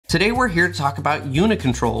Today we're here to talk about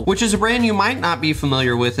Unicontrol, which is a brand you might not be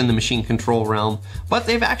familiar with in the machine control realm, but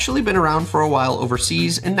they've actually been around for a while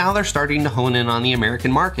overseas and now they're starting to hone in on the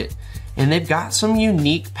American market. And they've got some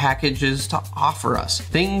unique packages to offer us,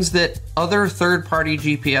 things that other third-party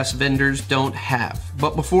GPS vendors don't have.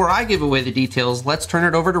 But before I give away the details, let's turn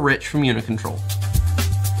it over to Rich from Unicontrol.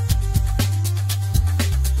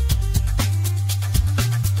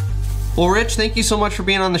 Well, Rich, thank you so much for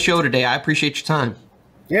being on the show today. I appreciate your time.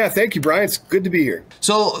 Yeah, thank you, Brian. It's good to be here.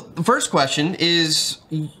 So the first question is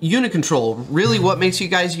Unicontrol. Really, what makes you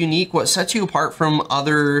guys unique? What sets you apart from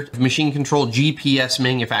other machine control GPS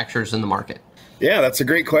manufacturers in the market? Yeah, that's a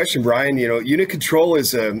great question, Brian. You know, Unicontrol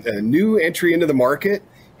is a new entry into the market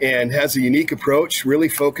and has a unique approach, really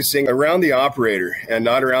focusing around the operator and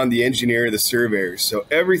not around the engineer or the surveyor. So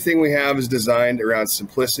everything we have is designed around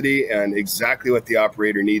simplicity and exactly what the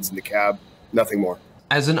operator needs in the cab, nothing more.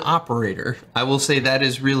 As an operator, I will say that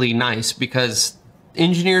is really nice because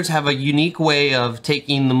engineers have a unique way of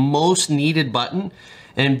taking the most needed button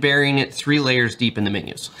and burying it 3 layers deep in the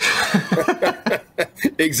menus.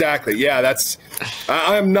 Exactly. Yeah,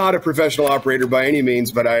 I'm not a professional operator by any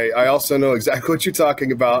means, but I also know exactly what you're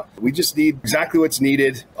talking about. We just need exactly what's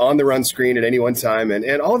needed on the run screen at any one time,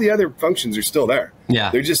 and all the other functions are still there.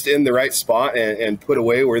 Yeah. They're just in the right spot and put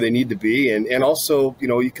away where they need to be. And also, you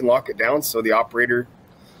know, you can lock it down so the operator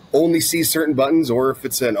only sees certain buttons, or if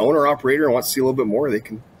it's an owner operator and wants to see a little bit more, they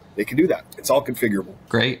can do that. It's all configurable.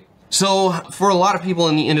 Great. So for a lot of people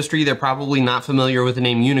in the industry, they're probably not familiar with the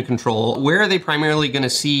name Unicontrol. Where are they primarily going to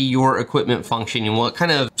see your equipment function, and what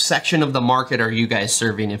kind of section of the market are you guys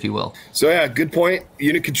serving, if you will? So yeah, good point.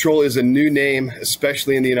 Unicontrol is a new name,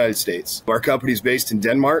 especially in the United States. Our company is based in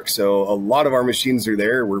Denmark, so a lot of our machines are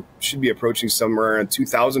there. We should be approaching somewhere around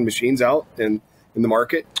 2,000 machines out in the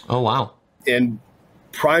market. Oh, wow. And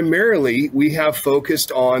primarily, we have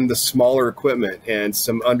focused on the smaller equipment and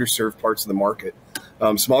some underserved parts of the market.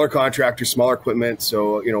 Smaller contractors, smaller equipment.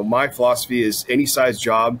 So, you know, my philosophy is any size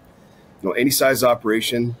job, you know, any size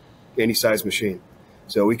operation, any size machine.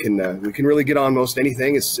 So we can really get on most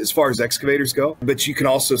anything as far as excavators go. But you can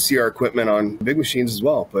also see our equipment on big machines as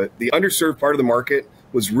well. But the underserved part of the market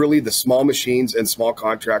was really the small machines and small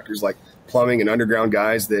contractors like plumbing and underground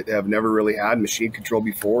guys that have never really had machine control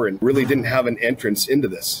before and really didn't have an entrance into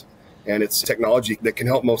this. And it's technology that can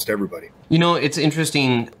help most everybody. You know, it's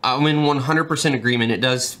interesting. I'm in 100% agreement. It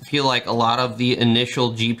does feel like a lot of the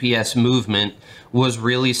initial GPS movement was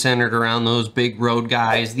really centered around those big road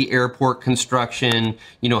guys, the airport construction,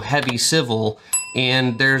 you know, heavy civil.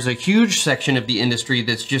 And there's a huge section of the industry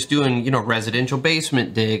that's just doing, you know, residential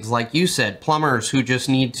basement digs, like you said, plumbers who just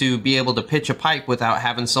need to be able to pitch a pipe without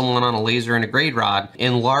having someone on a laser and a grade rod.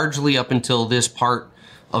 And largely up until this part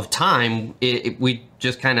of time, we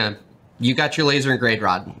just kind of, you got your laser and grade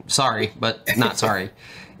rod. Sorry, but not sorry.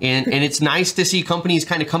 And it's nice to see companies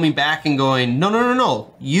kind of coming back and going,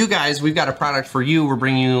 no. You guys, we've got a product for you. We're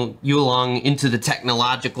bringing you along into the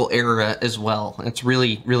technological era as well. It's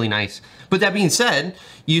really, really nice. But that being said,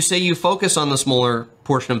 you say you focus on the smaller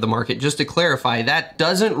portion of the market. Just to clarify, that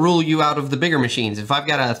doesn't rule you out of the bigger machines. If I've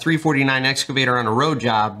got a 349 excavator on a road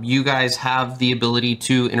job, you guys have the ability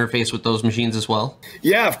to interface with those machines as well?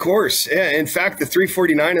 Yeah, of course. Yeah, in fact, the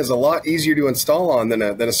 349 is a lot easier to install on than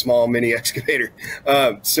a small mini excavator.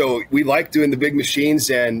 So we like doing the big machines.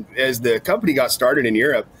 And as the company got started in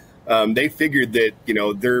Europe, they figured that, you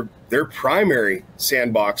know, their primary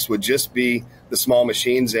sandbox would just be the small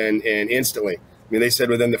machines, and instantly. I mean, they said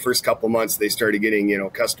within the first couple of months, they started getting, you know,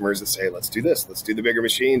 customers that say, let's do this, let's do the bigger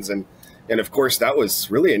machines. And of course, that was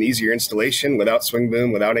really an easier installation without swing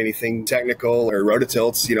boom, without anything technical or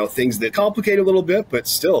rototilts, you know, things that complicate a little bit, but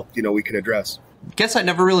still, you know, we can address. Guess I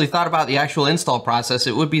never really thought about the actual install process.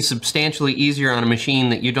 It would be substantially easier on a machine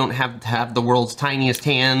that you don't have to have the world's tiniest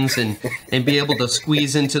hands and be able to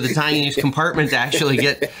squeeze into the tiniest compartment to actually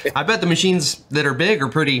get. I bet the machines that are big are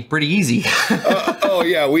pretty easy. Oh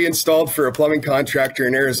yeah, we installed for a plumbing contractor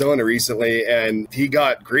in Arizona recently, and he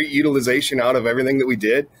got great utilization out of everything that we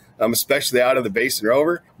did. Especially out of the base and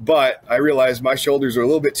rover. But I realized my shoulders are a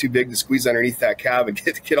little bit too big to squeeze underneath that cab and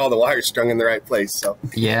get all the wires strung in the right place. So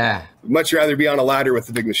yeah, much rather be on a ladder with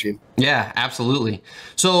the big machine. Yeah, absolutely.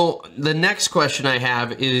 So the next question I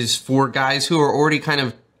have is for guys who are already kind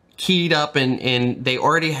of keyed up and they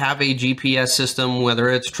already have a GPS system, whether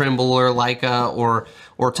it's Trimble or Leica or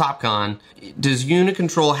Topcon. Does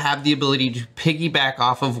Unicontrol have the ability to piggyback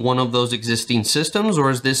off of one of those existing systems,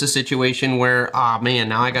 or is this a situation where, man,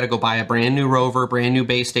 now I got to go buy a brand new rover, brand new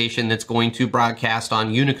base station that's going to broadcast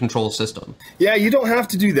on Unicontrol system? Yeah, you don't have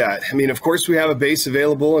to do that. I mean, of course, we have a base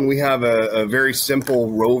available, and we have a very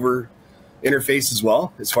simple rover interface as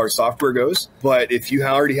well as far as software goes. But if you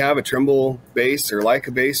already have a Trimble base or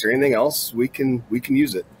Leica base or anything else, we can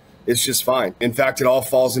use it. It's just fine. In fact, it all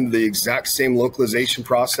falls into the exact same localization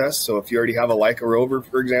process. So if you already have a Leica rover,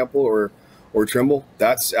 for example, or Trimble,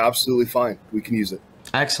 that's absolutely fine. We can use it.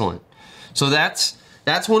 Excellent. So that's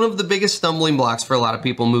one of the biggest stumbling blocks for a lot of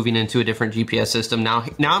people moving into a different GPS system. Now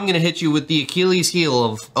I'm going to hit you with the Achilles heel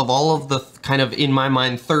of all of the kind of, in my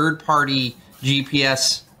mind, third-party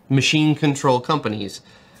GPS machine control companies.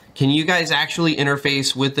 Can you guys actually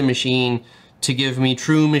interface with the machine to give me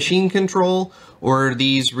true machine control, or are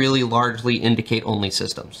these really largely indicate-only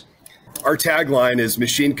systems? Our tagline is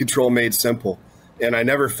machine control made simple. And I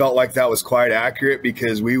never felt like that was quite accurate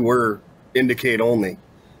because we were indicate only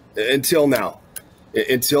until now.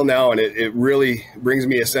 And it really brings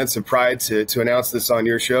me a sense of pride to announce this on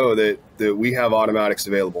your show that we have automatics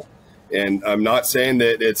available. And I'm not saying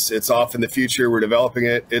that it's off in the future. We're developing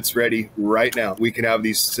it. It's ready right now. We can have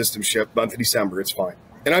these systems shipped month of December. It's fine.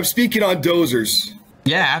 And I'm speaking on dozers.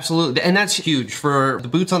 Yeah, absolutely. And that's huge for the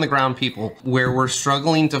boots on the ground people where we're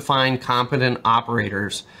struggling to find competent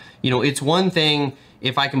operators. You know, it's one thing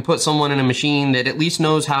if I can put someone in a machine that at least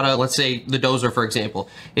knows how to, let's say the dozer, for example,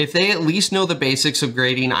 if they at least know the basics of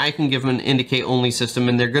grading, I can give them an indicate only system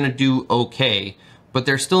and they're going to do okay, but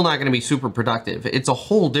they're still not going to be super productive. It's a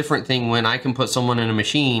whole different thing when I can put someone in a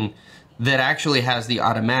machine that actually has the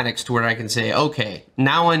automatics to where I can say, okay,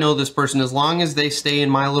 now I know this person, as long as they stay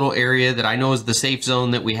in my little area that I know is the safe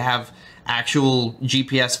zone that we have actual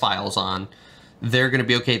GPS files on, they're going to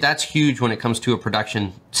be okay. That's huge when it comes to a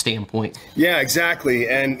production standpoint. Yeah, exactly.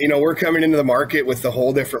 And, you know, we're coming into the market with a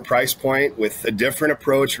whole different price point, with a different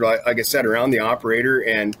approach, like I said, around the operator.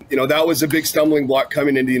 And, you know, that was a big stumbling block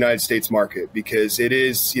coming into the United States market because it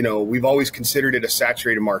is, you know, we've always considered it a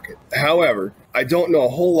saturated market. However, I don't know a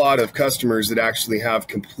whole lot of customers that actually have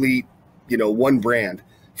complete, you know, one brand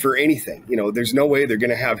for anything. You know, there's no way they're going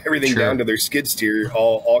to have everything down to their skid steer,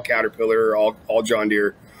 all Caterpillar, all John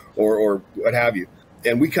Deere, or what have you.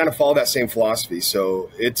 And we kind of follow that same philosophy. So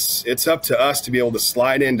it's up to us to be able to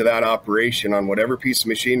slide into that operation on whatever piece of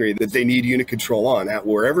machinery that they need Unicontrol on,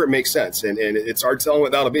 wherever it makes sense. And it's hard telling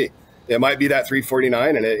what that'll be. It might be that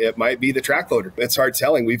 349 and it might be the track loader. It's hard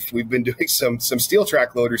telling. We've been doing some steel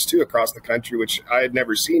track loaders too across the country, which I had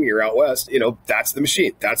never seen here out west. You know, that's the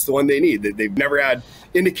machine. That's the one they need. They've never had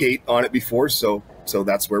indicate on it before. So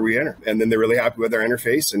that's where we enter. And then they're really happy with our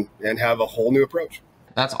interface and have a whole new approach.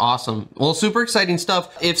 That's awesome. Well, super exciting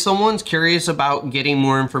stuff. If someone's curious about getting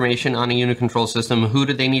more information on a Unicontrol system, who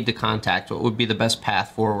do they need to contact? What would be the best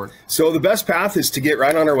path forward? So the best path is to get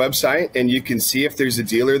right on our website and you can see if there's a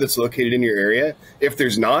dealer that's located in your area. If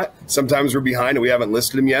there's not, sometimes we're behind and we haven't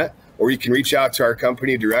listed them yet. Or you can reach out to our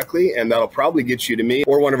company directly and that'll probably get you to me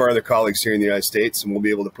or one of our other colleagues here in the United States, and we'll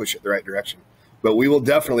be able to push it the right direction. But we will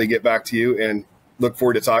definitely get back to you and look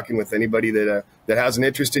forward to talking with anybody that has an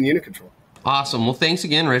interest in Unicontrol. Awesome. Well, thanks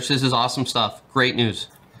again, Rich. This is awesome stuff. Great news.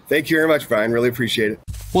 Thank you very much, Bryan. Really appreciate it.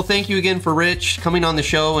 Well, thank you again for Rich coming on the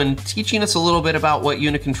show and teaching us a little bit about what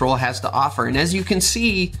Unicontrol has to offer. And as you can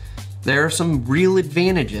see, there are some real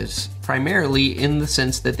advantages, primarily in the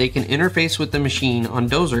sense that they can interface with the machine on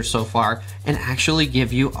dozers so far and actually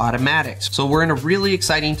give you automatics. So we're in a really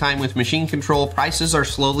exciting time with machine control. Prices are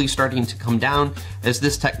slowly starting to come down as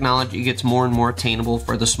this technology gets more and more attainable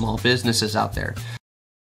for the small businesses out there.